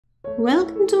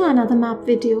Welcome to another map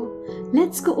video.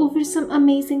 Let's go over some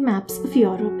amazing maps of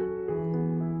Europe.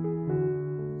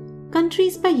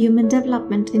 Countries by Human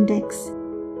Development Index.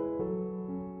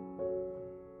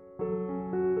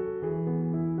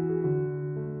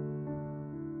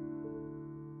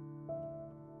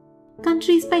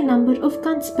 Countries by number of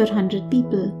guns per 100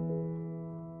 people.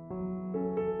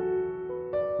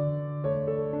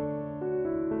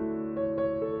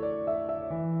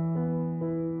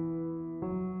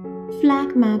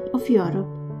 Flag map of Europe.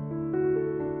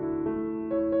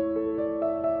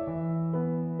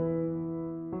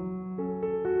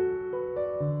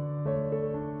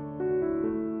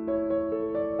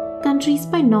 Countries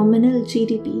by nominal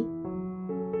GDP.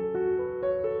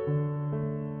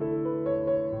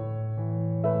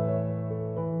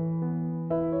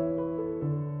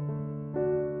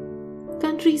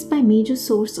 Countries by major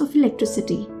source of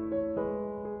electricity.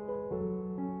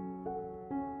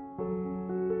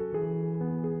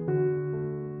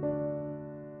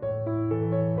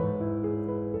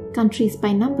 Countries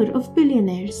by number of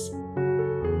billionaires.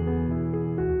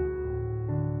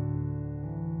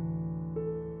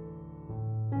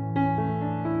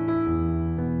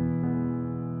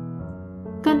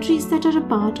 Countries that are a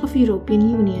part of European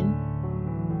Union.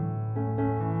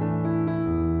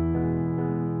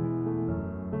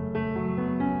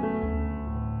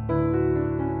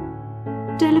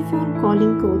 Telephone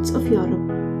calling codes of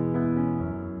Europe.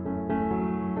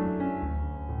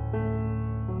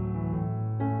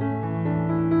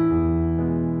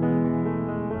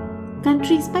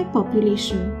 Countries by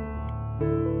population.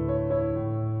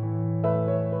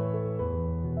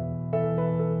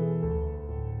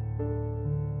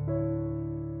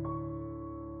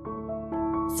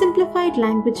 Simplified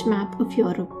language map of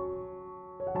Europe.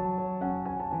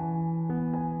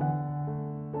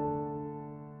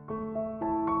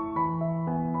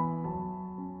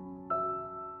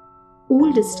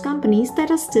 Oldest companies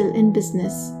that are still in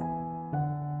business.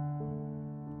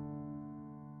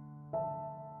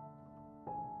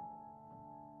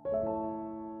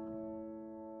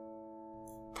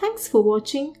 Thanks for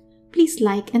watching. Please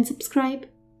like and subscribe.